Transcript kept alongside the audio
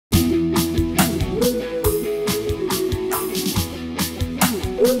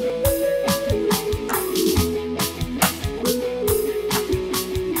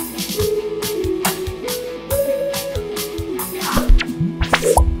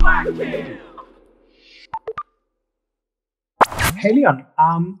Hey, Leon,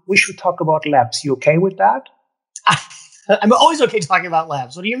 we should talk about labs. You okay with that? I'm always okay talking about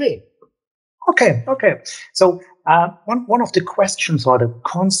labs. What do you mean? Okay. So one of the questions or the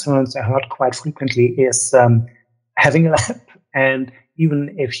concerns I heard quite frequently is having a lab. And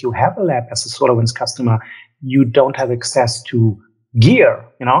even if you have a lab as a SolarWinds customer, you don't have access to gear,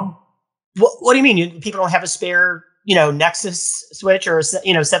 What do you mean? People don't have a spare, Nexus switch or,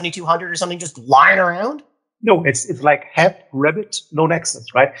 7200 or something just lying around? No, it's like hat, rabbit, no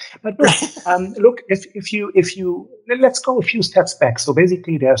Nexus, right? But look, if you let's go a few steps back. So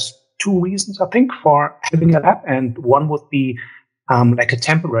basically, there's two reasons I think for having a lab, and one would be like a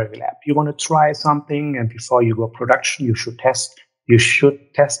temporary lab. You want to try something, and before you go production, you should test. You should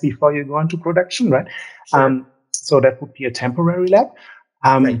test before you go into production, right? Sure. So that would be a temporary lab.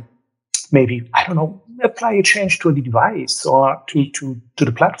 Right. Maybe I don't know, apply a change to the device or to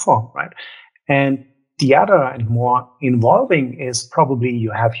the platform, right? And the other and more involving is probably you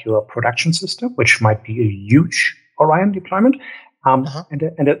have your production system, which might be a huge Orion deployment, and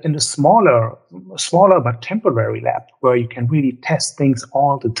a smaller but temporary lab where you can really test things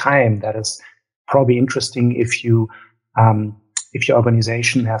all the time. That is probably interesting if your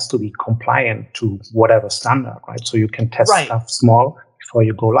organization has to be compliant to whatever standard, right? So you can test stuff small before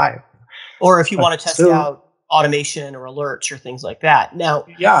you go live. Or if you want to test out automation or alerts or things like that. Now,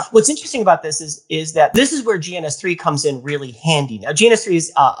 what's interesting about this is that this is where GNS3 comes in really handy. Now, GNS3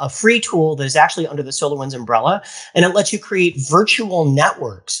 is a free tool that is actually under the SolarWinds umbrella, and it lets you create virtual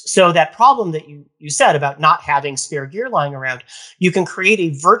networks. So that problem that you said about not having spare gear lying around, you can create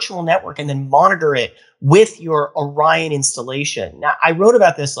a virtual network and then monitor it with your Orion installation. Now, I wrote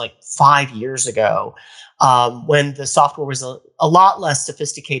about this like 5 years ago, when the software was a lot less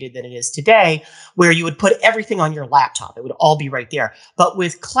sophisticated than it is today, where you would put everything on your laptop. It would all be right there. But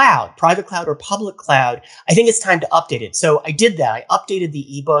with cloud, private cloud or public cloud, I think it's time to update it. So I did that. I updated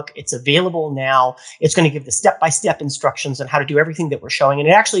the ebook. It's available now. It's going to give the step-by-step instructions on how to do everything that we're showing. And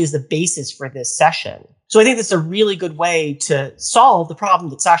it actually is the basis for this session. So I think that's a really good way to solve the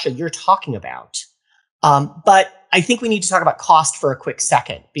problem that, Sascha, you're talking about. But I think we need to talk about cost for a quick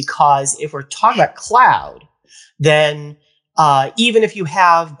second, because if we're talking about cloud, then even if you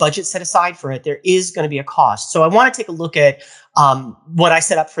have budget set aside for it, there is going to be a cost. So I want to take a look at what I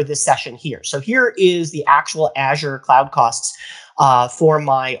set up for this session here. So here is the actual Azure cloud costs for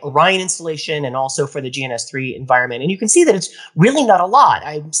my Orion installation and also for the GNS3 environment. And you can see that it's really not a lot.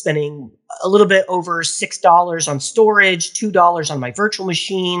 I'm spending a little bit over $6 on storage, $2 on my virtual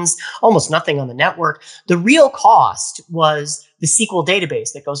machines, almost nothing on the network. The real cost was the SQL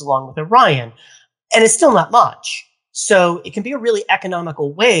database that goes along with Orion, and it's still not much. So it can be a really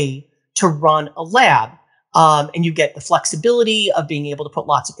economical way to run a lab. And you get the flexibility of being able to put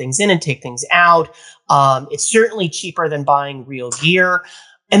lots of things in and take things out. It's certainly cheaper than buying real gear.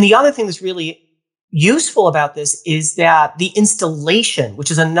 And the other thing that's really useful about this is that the installation,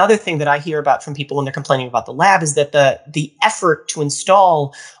 which is another thing that I hear about from people when they're complaining about the lab, is that the effort to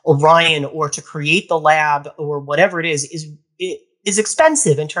install Orion or to create the lab or whatever it is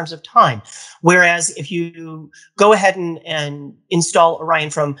expensive in terms of time. Whereas if you go ahead and install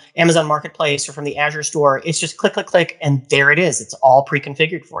Orion from Amazon Marketplace or from the Azure store, it's just click, click, click, and there it is. It's all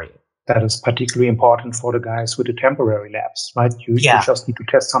pre-configured for you. That is particularly important for the guys with the temporary labs, right? You just need to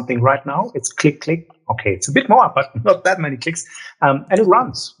test something right now. It's click, click. Okay, it's a bit more, but not that many clicks. And it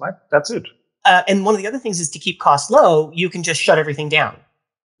runs, right? That's it. And one of the other things is to keep costs low, you can just shut everything down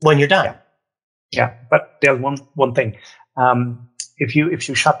when you're done. Yeah. But there's one thing. If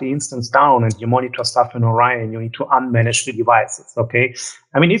you shut the instance down and you monitor stuff in Orion, you need to unmanage the devices. Okay.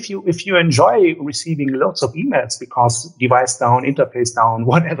 I mean, if you enjoy receiving lots of emails because device down, interface down,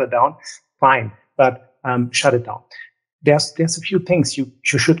 whatever down, fine. But shut it down. There's a few things you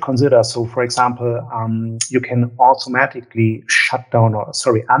should consider. So, for example, you can automatically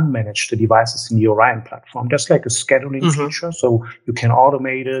unmanage the devices in the Orion platform. There's like a scheduling feature, so you can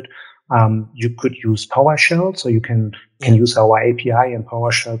automate it. You could use Powershell, so you can use our API and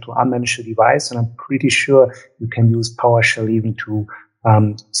PowerShell to unmanage the device. And I'm pretty sure you can use PowerShell even to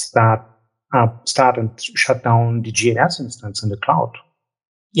start and shut down the GNS instance in the cloud.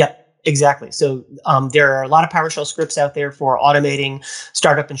 Yeah, exactly. So there are a lot of PowerShell scripts out there for automating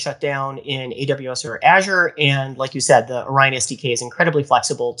startup and shutdown in AWS or Azure. And like you said, the Orion SDK is incredibly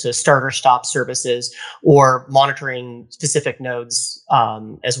flexible to start or stop services or monitoring specific nodes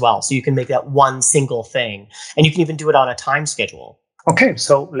as well. So you can make that one single thing. And you can even do it on a time schedule. Okay,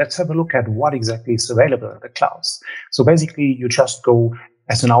 so let's have a look at what exactly is available in the clouds. So basically, you just go,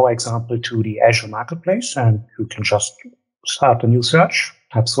 as in our example, to the Azure Marketplace, and you can just start a new search.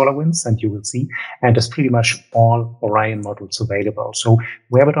 type SolarWinds, and you will see. And there's pretty much all Orion modules available. So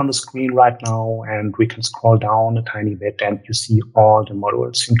we have it on the screen right now, and we can scroll down a tiny bit, and you see all the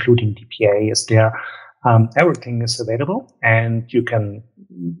modules, including DPA is there. Everything is available, and you can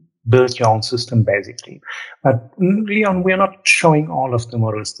build your own system, basically. But Leon, we're not showing all of the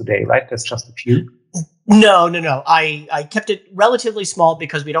modules today, right? There's just a few. No. I kept it relatively small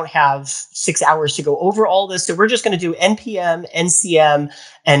because we don't have 6 hours to go over all this. So we're just going to do NPM, NCM,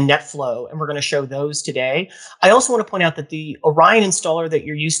 and Netflow, and we're going to show those today. I also want to point out that the Orion installer that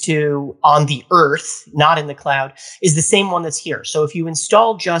you're used to on the Earth, not in the cloud, is the same one that's here. So if you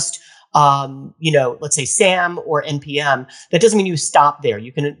install just let's say SAM or NPM, that doesn't mean you stop there.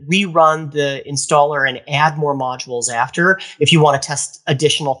 You can rerun the installer and add more modules after if you want to test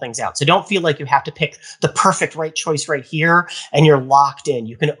additional things out. So don't feel like you have to pick the perfect right choice right here and you're locked in.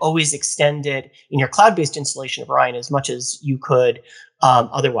 You can always extend it in your cloud-based installation of Orion as much as you could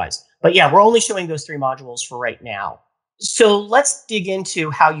otherwise. But yeah, we're only showing those 3 modules for right now. So let's dig into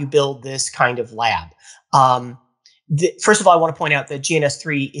how you build this kind of lab. First of all, I want to point out that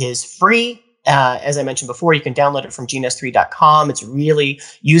GNS3 is free. As I mentioned before, you can download it from GNS3.com. It's really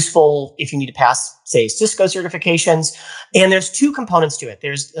useful if you need to pass, say, Cisco certifications. And there's 2 components to it.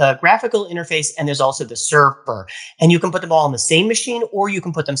 There's a graphical interface, and there's also the server. And you can put them all on the same machine, or you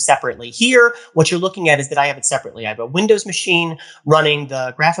can put them separately. Here, what you're looking at is that I have it separately. I have a Windows machine running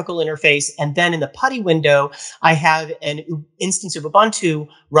the graphical interface, and then in the PuTTY window, I have an instance of Ubuntu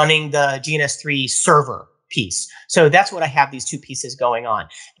running the GNS3 server piece. So that's what I have, these 2 pieces going on.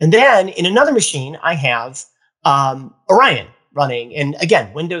 And then in another machine, I have Orion running. And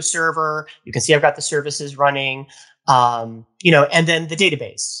again, Windows Server, you can see I've got the services running, and then the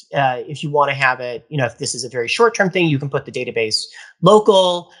database. If you want to have it, if this is a very short-term thing, you can put the database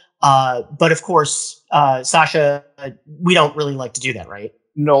local. But of course, Sascha, we don't really like to do that, right?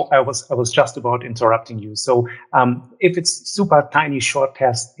 No, I was just about interrupting you. So if it's super tiny short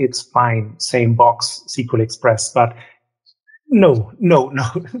test, it's fine. Same box, SQL Express, but no.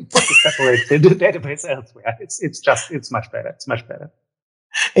 Separate the database elsewhere. It's much better. It's much better.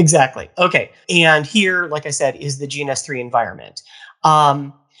 Exactly. Okay. And here, like I said, is the GNS3 environment.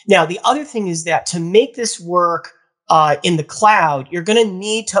 Now, the other thing is that to make this work in the cloud, you're going to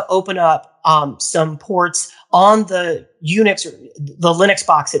need to open up some ports on the Unix or the Linux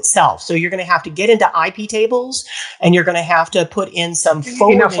box itself. So you're going to have to get into IP tables, and you're going to have to put in some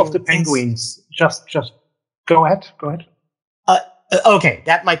forwarding. Enough of the penguins. Just go ahead. Okay,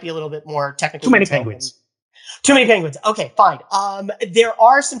 that might be a little bit more technical. Too many penguins. Too many penguins. Okay, fine. There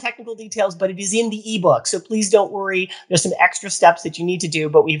are some technical details, but it is in the ebook. So please don't worry. There's some extra steps that you need to do,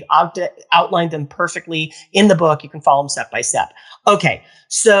 but we've outlined them perfectly in the book. You can follow them step by step. Okay,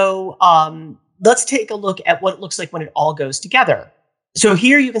 so let's take a look at what it looks like when it all goes together. So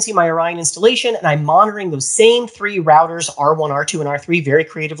here you can see my Orion installation, and I'm monitoring those same 3 routers, R1, R2, and R3, very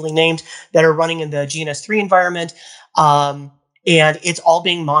creatively named, that are running in the GNS3 environment. And it's all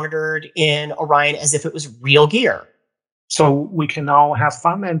being monitored in Orion as if it was real gear. So we can now have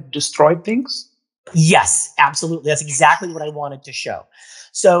fun and destroy things? Yes, absolutely. That's exactly what I wanted to show.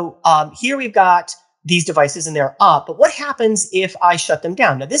 So here we've got these devices and they're up, but what happens if I shut them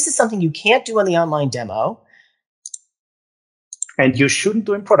down? Now, this is something you can't do on the online demo. And you shouldn't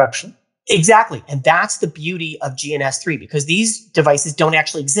do in production. Exactly. And that's the beauty of GNS3, because these devices don't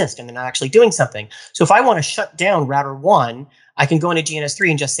actually exist and they're not actually doing something. So if I want to shut down router 1, I can go into GNS3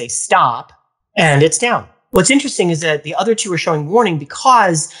 and just say stop, and it's down. What's interesting is that the other 2 are showing warning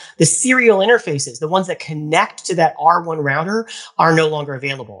because the serial interfaces, the ones that connect to that R1 router, are no longer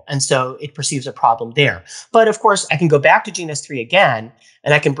available. And so it perceives a problem there. But of course, I can go back to GNS3 again,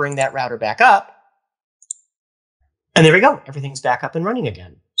 and I can bring that router back up. And there we go. Everything's back up and running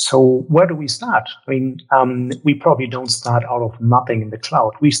again. So where do we start? I mean, we probably don't start out of nothing in the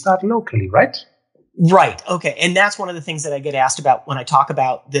cloud. We start locally, right? Right. Okay. And that's one of the things that I get asked about when I talk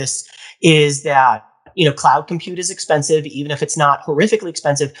about this is that, cloud compute is expensive, even if it's not horrifically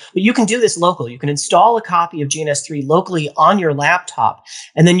expensive, but you can do this locally. You can install a copy of GNS3 locally on your laptop,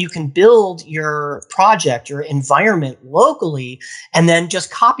 and then you can build your project, your environment locally, and then just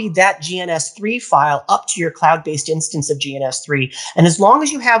copy that GNS3 file up to your cloud-based instance of GNS3. And as long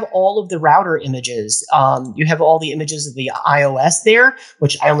as you have all of the router images, you have all the images of the iOS there,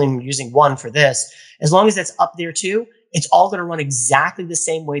 which I only am using 1 for this, as long as that's up there too, it's all going to run exactly the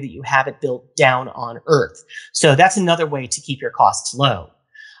same way that you have it built down on Earth. So that's another way to keep your costs low.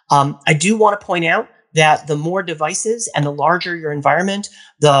 I do want to point out that the more devices and the larger your environment,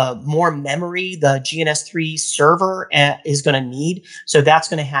 the more memory the GNS3 server is going to need. So that's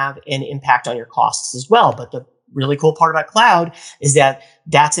going to have an impact on your costs as well. But really cool part about cloud is that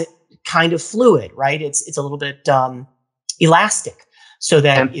that's it kind of fluid, right? It's a little bit elastic. So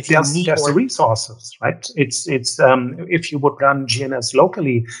that and if you need there's more the resources, right? It's if you would run GNS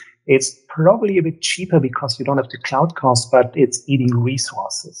locally, it's probably a bit cheaper because you don't have the cloud cost, but it's eating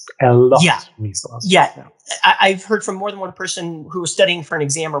resources, a lot of resources. Yeah. I've heard from more than one person who was studying for an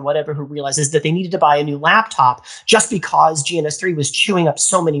exam or whatever who realizes that they needed to buy a new laptop just because GNS3 was chewing up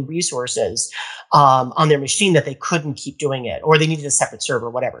so many resources on their machine that they couldn't keep doing it, or they needed a separate server,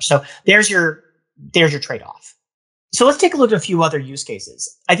 whatever. So there's your trade-off. So let's take a look at a few other use cases.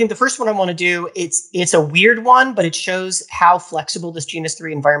 I think the first one I want to do, it's a weird one, but it shows how flexible this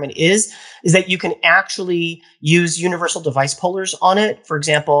GNS3 environment is that you can actually use universal device pollers on it. For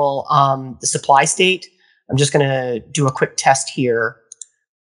example, the supply state. I'm just going to do a quick test here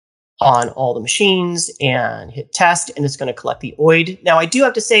on all the machines and hit test, and it's going to collect the OID. Now, I do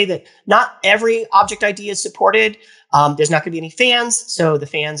have to say that not every object ID is supported. There's not going to be any fans, so the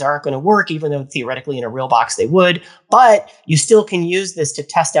fans aren't going to work, even though theoretically in a real box they would. But you still can use this to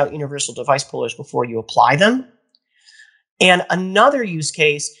test out universal device pollers before you apply them. And another use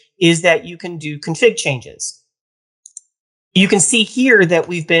case is that you can do config changes. You can see here that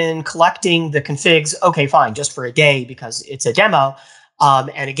we've been collecting the configs, okay, fine, just for a day because it's a demo.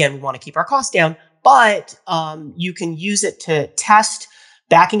 And again, we want to keep our costs down, but you can use it to test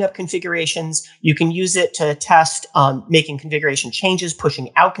backing up configurations. You can use it to test making configuration changes, pushing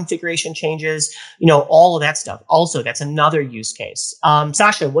out configuration changes, all of that stuff. Also, that's another use case.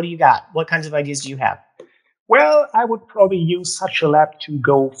 Sascha, what do you got? What kinds of ideas do you have? Well, I would probably use such a lab to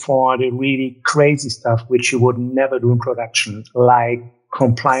go for the really crazy stuff, which you would never do in production, like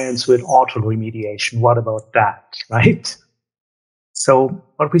compliance with auto remediation. What about that, right? So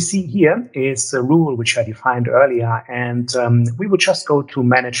what we see here is a rule which I defined earlier, and we would just go to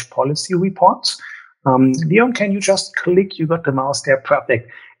Manage Policy Reports. Leon, can you just click? You got the mouse there,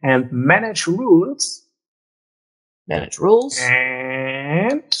 perfect. And Manage Rules. Manage Rules.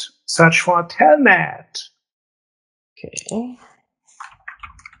 And search for Telnet. Okay.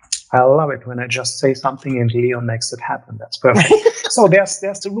 I love it when I just say something and Leon makes it happen. That's perfect. So there's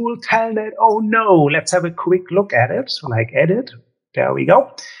the rule Telnet. Oh no, let's have a quick look at it. So like edit. There we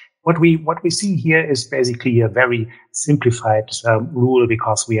go. What we see here is basically a very simplified rule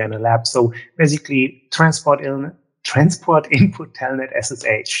because we are in a lab. So basically, transport input telnet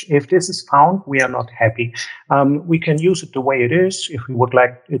SSH. If this is found, we are not happy. We can use it the way it is. If we would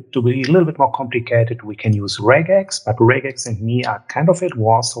like it to be a little bit more complicated, we can use regex, but regex and me are kind of at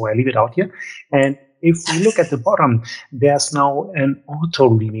war, so I leave it out here. And if we look at the bottom, there's now an auto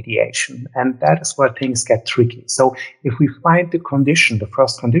remediation, and that is where things get tricky. So if we find the condition, the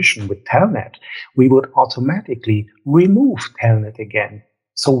first condition with telnet, we would automatically remove telnet again.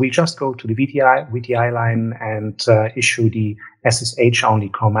 So we just go to the VTI line and issue the SSH only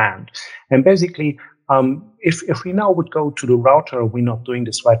command. And basically, if we now would go to the router, we're not doing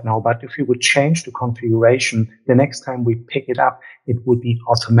this right now, but if we would change the configuration, the next time we pick it up, it would be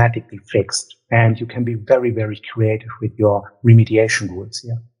automatically fixed. And you can be very, very creative with your remediation rules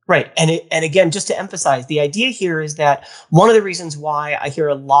here. Right. And again, just to emphasize, the idea here is that one of the reasons why I hear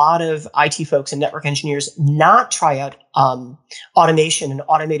a lot of IT folks and network engineers not try out automation and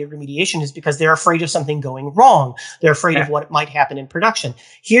automated remediation is because they're afraid of something going wrong. They're afraid of what might happen in production.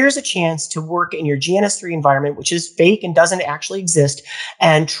 Here's a chance to work in your GNS3 environment, which is fake and doesn't actually exist,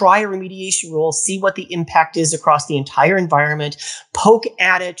 and try a remediation rule, see what the impact is across the entire environment, poke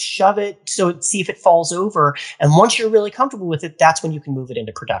at it, shove it, see if it falls over. And once you're really comfortable with it, that's when you can move it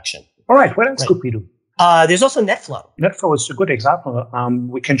into production. All right. What else could we do? There's also Netflow. Netflow is a good example.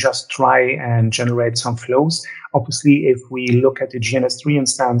 We can just try and generate some flows. Obviously, if we look at the GNS3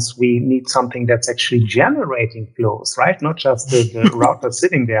 instance, we need something that's actually generating flows, right? Not just the router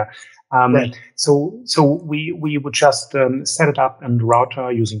sitting there. Right. So we would just set it up in the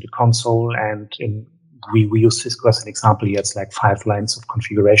router using the console, and we use Cisco as an example here. It's like 5 lines of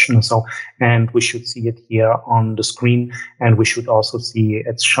configuration or so, and we should see it here on the screen, and we should also see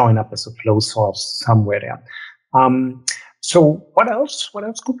it's showing up as a flow source somewhere there. So what else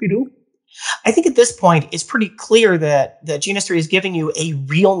could we do? I think at this point, it's pretty clear that GNS3 is giving you a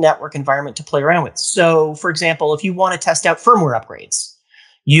real network environment to play around with. So, for example, if you want to test out firmware upgrades,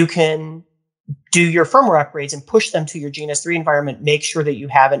 you can do your firmware upgrades and push them to your GNS3 environment, make sure that you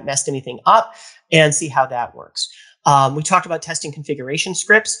haven't messed anything up, and see how that works. We talked about testing configuration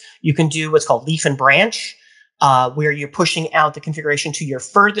scripts. You can do what's called leaf and branch, where you're pushing out the configuration to your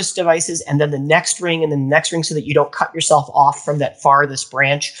furthest devices and then the next ring and then the next ring so that you don't cut yourself off from that farthest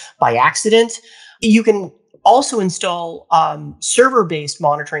branch by accident. You can also install server-based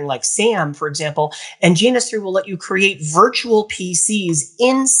monitoring like SAM, for example, and GNS3 will let you create virtual PCs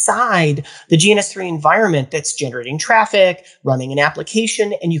inside the GNS3 environment that's generating traffic, running an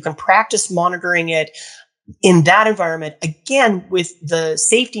application, and you can practice monitoring it in that environment, again, with the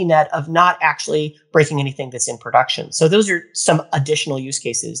safety net of not actually breaking anything that's in production. So those are some additional use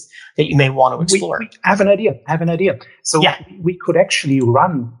cases that you may want to explore. We have an idea. So we could actually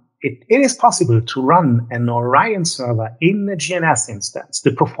run, it is possible to run an Orion server in the GNS instance.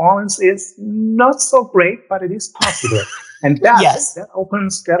 The performance is not so great, but it is possible. And that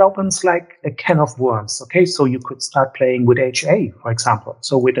opens like a can of worms. Okay, so you could start playing with HA, for example.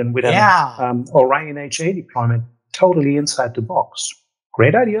 So with an Orion HA deployment, totally inside the box.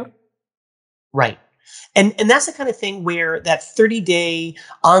 Great idea. Right. And that's the kind of thing where that 30-day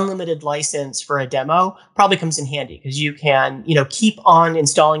unlimited license for a demo probably comes in handy, because you can, keep on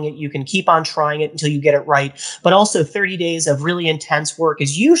installing it. You can keep on trying it until you get it right. But also 30 days of really intense work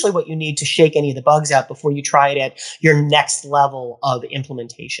is usually what you need to shake any of the bugs out before you try it at your next level of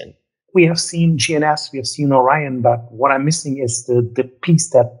implementation. We have seen GNS, we have seen Orion, but what I'm missing is the piece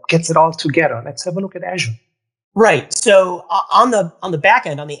that gets it all together. Let's have a look at Azure. Right. So on the back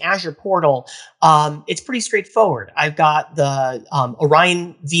end, on the Azure portal, it's pretty straightforward. I've got the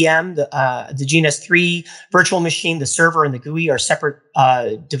Orion VM, the GNS3 virtual machine, the server, and the GUI are separate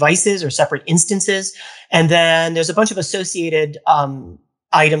devices or separate instances, and then there's a bunch of associated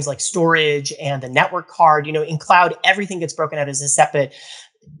items like storage and the network card. In cloud, everything gets broken out as a separate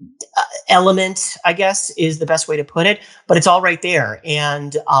element, I guess, is the best way to put it, but it's all right there.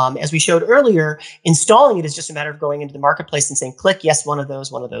 And as we showed earlier, installing it is just a matter of going into the marketplace and saying, click, yes, one of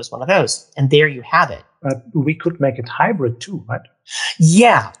those. And there you have it. We could make it hybrid too, right?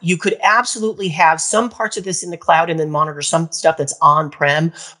 Yeah, you could absolutely have some parts of this in the cloud and then monitor some stuff that's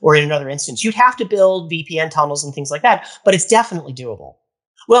on-prem or in another instance. You'd have to build VPN tunnels and things like that, but it's definitely doable.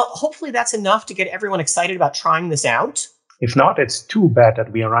 Well, hopefully that's enough to get everyone excited about trying this out. If not, it's too bad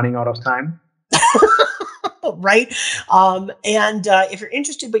that we are running out of time. Right. And if you're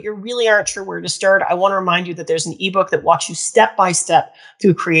interested, but you really aren't sure where to start, I want to remind you that there's an ebook that walks you step by step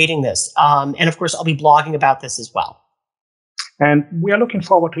through creating this. And of course, I'll be blogging about this as well. And we are looking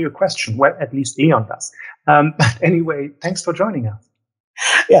forward to your question. Well, at least Leon does. But anyway, thanks for joining us.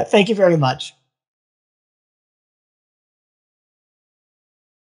 Yeah, thank you very much.